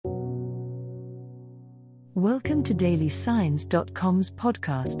Welcome to dailysigns.com's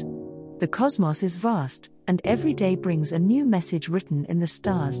podcast. The cosmos is vast, and every day brings a new message written in the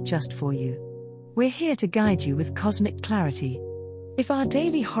stars just for you. We're here to guide you with cosmic clarity. If our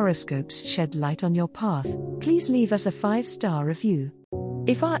daily horoscopes shed light on your path, please leave us a 5-star review.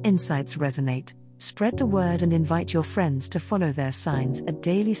 If our insights resonate, spread the word and invite your friends to follow their signs at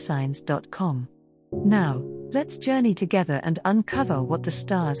dailysigns.com. Now, let's journey together and uncover what the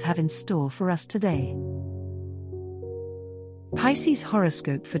stars have in store for us today. Pisces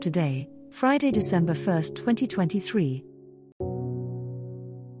horoscope for today, Friday, December 1st, 2023.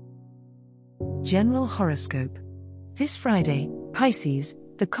 General horoscope. This Friday, Pisces,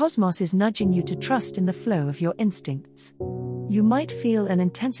 the cosmos is nudging you to trust in the flow of your instincts. You might feel an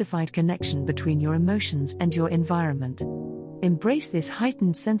intensified connection between your emotions and your environment. Embrace this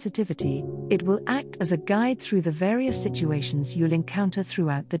heightened sensitivity, it will act as a guide through the various situations you'll encounter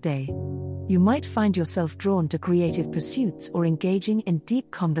throughout the day. You might find yourself drawn to creative pursuits or engaging in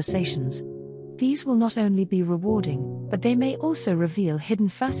deep conversations. These will not only be rewarding, but they may also reveal hidden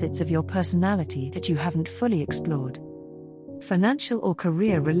facets of your personality that you haven't fully explored. Financial or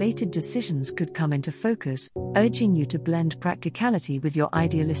career-related decisions could come into focus, urging you to blend practicality with your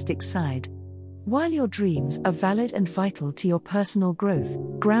idealistic side. While your dreams are valid and vital to your personal growth,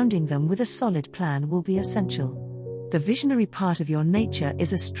 grounding them with a solid plan will be essential. The visionary part of your nature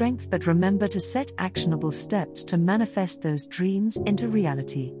is a strength, but remember to set actionable steps to manifest those dreams into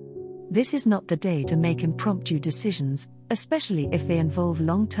reality. This is not the day to make impromptu decisions, especially if they involve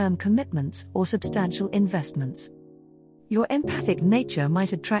long-term commitments or substantial investments. Your empathic nature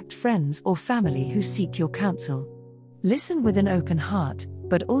might attract friends or family who seek your counsel. Listen with an open heart,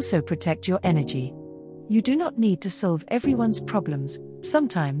 but also protect your energy. You do not need to solve everyone's problems,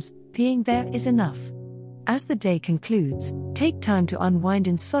 sometimes, being there is enough. As the day concludes, take time to unwind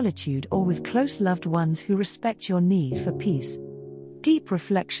in solitude or with close loved ones who respect your need for peace. Deep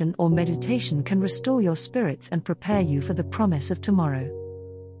reflection or meditation can restore your spirits and prepare you for the promise of tomorrow.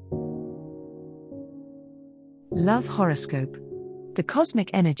 Love horoscope. The cosmic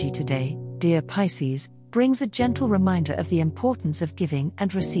energy today, dear Pisces, brings a gentle reminder of the importance of giving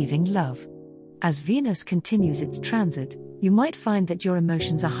and receiving love. As Venus continues its transit, you might find that your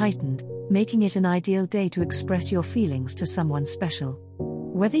emotions are heightened, making it an ideal day to express your feelings to someone special.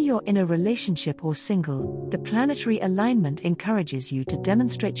 Whether you're in a relationship or single, the planetary alignment encourages you to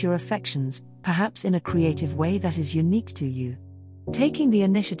demonstrate your affections, perhaps in a creative way that is unique to you. Taking the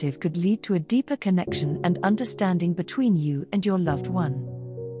initiative could lead to a deeper connection and understanding between you and your loved one.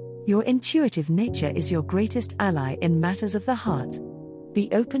 Your intuitive nature is your greatest ally in matters of the heart. Be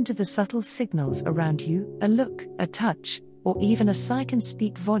open to the subtle signals around you, a look, a touch, or even a sigh can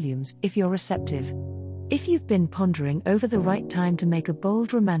speak volumes if you're receptive. If you've been pondering over the right time to make a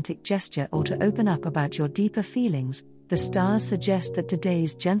bold romantic gesture or to open up about your deeper feelings, the stars suggest that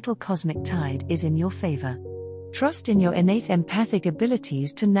today's gentle cosmic tide is in your favor. Trust in your innate empathic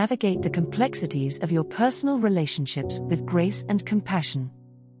abilities to navigate the complexities of your personal relationships with grace and compassion.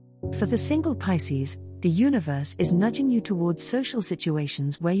 For the single Pisces, the universe is nudging you towards social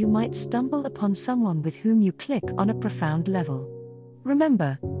situations where you might stumble upon someone with whom you click on a profound level.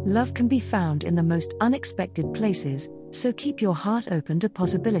 Remember, love can be found in the most unexpected places, so keep your heart open to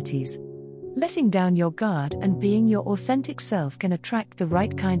possibilities. Letting down your guard and being your authentic self can attract the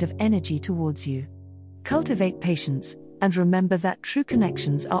right kind of energy towards you. Cultivate patience, and remember that true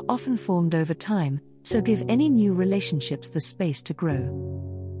connections are often formed over time, so give any new relationships the space to grow.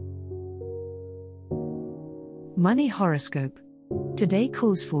 Money horoscope. Today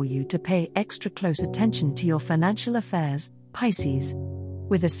calls for you to pay extra close attention to your financial affairs, Pisces.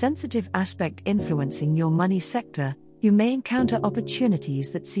 With a sensitive aspect influencing your money sector, you may encounter opportunities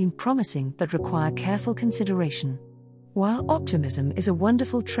that seem promising but require careful consideration. While optimism is a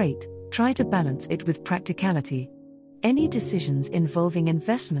wonderful trait, try to balance it with practicality. Any decisions involving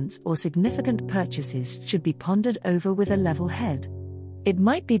investments or significant purchases should be pondered over with a level head. It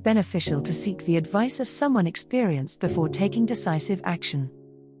might be beneficial to seek the advice of someone experienced before taking decisive action.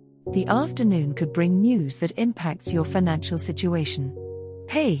 The afternoon could bring news that impacts your financial situation.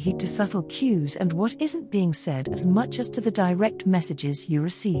 Pay heed to subtle cues and what isn't being said as much as to the direct messages you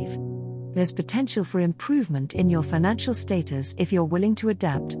receive. There's potential for improvement in your financial status if you're willing to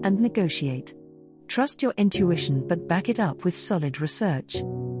adapt and negotiate. Trust your intuition but back it up with solid research.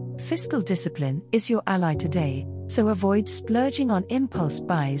 Fiscal discipline is your ally today, so avoid splurging on impulse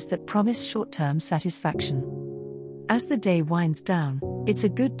buys that promise short-term satisfaction. As the day winds down, it's a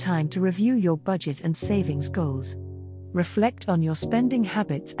good time to review your budget and savings goals. Reflect on your spending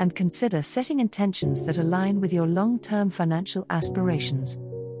habits and consider setting intentions that align with your long-term financial aspirations.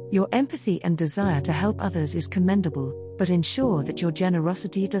 Your empathy and desire to help others is commendable, but ensure that your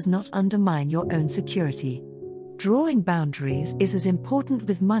generosity does not undermine your own security. Drawing boundaries is as important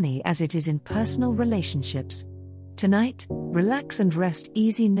with money as it is in personal relationships. Tonight, relax and rest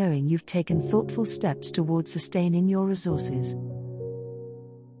easy knowing you've taken thoughtful steps towards sustaining your resources.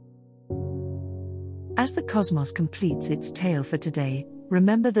 As the cosmos completes its tale for today,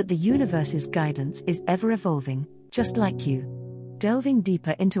 remember that the universe's guidance is ever evolving, just like you. Delving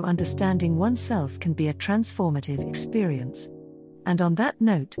deeper into understanding oneself can be a transformative experience. And on that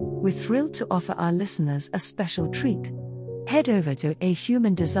note, we're thrilled to offer our listeners a special treat. Head over to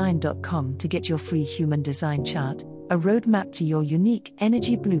ahumandesign.com to get your free human design chart, a roadmap to your unique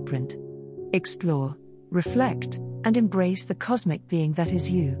energy blueprint. Explore, reflect, and embrace the cosmic being that is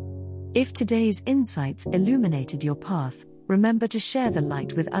you. If today's insights illuminated your path, remember to share the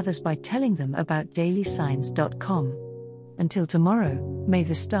light with others by telling them about dailysigns.com. Until tomorrow, may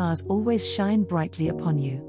the stars always shine brightly upon you.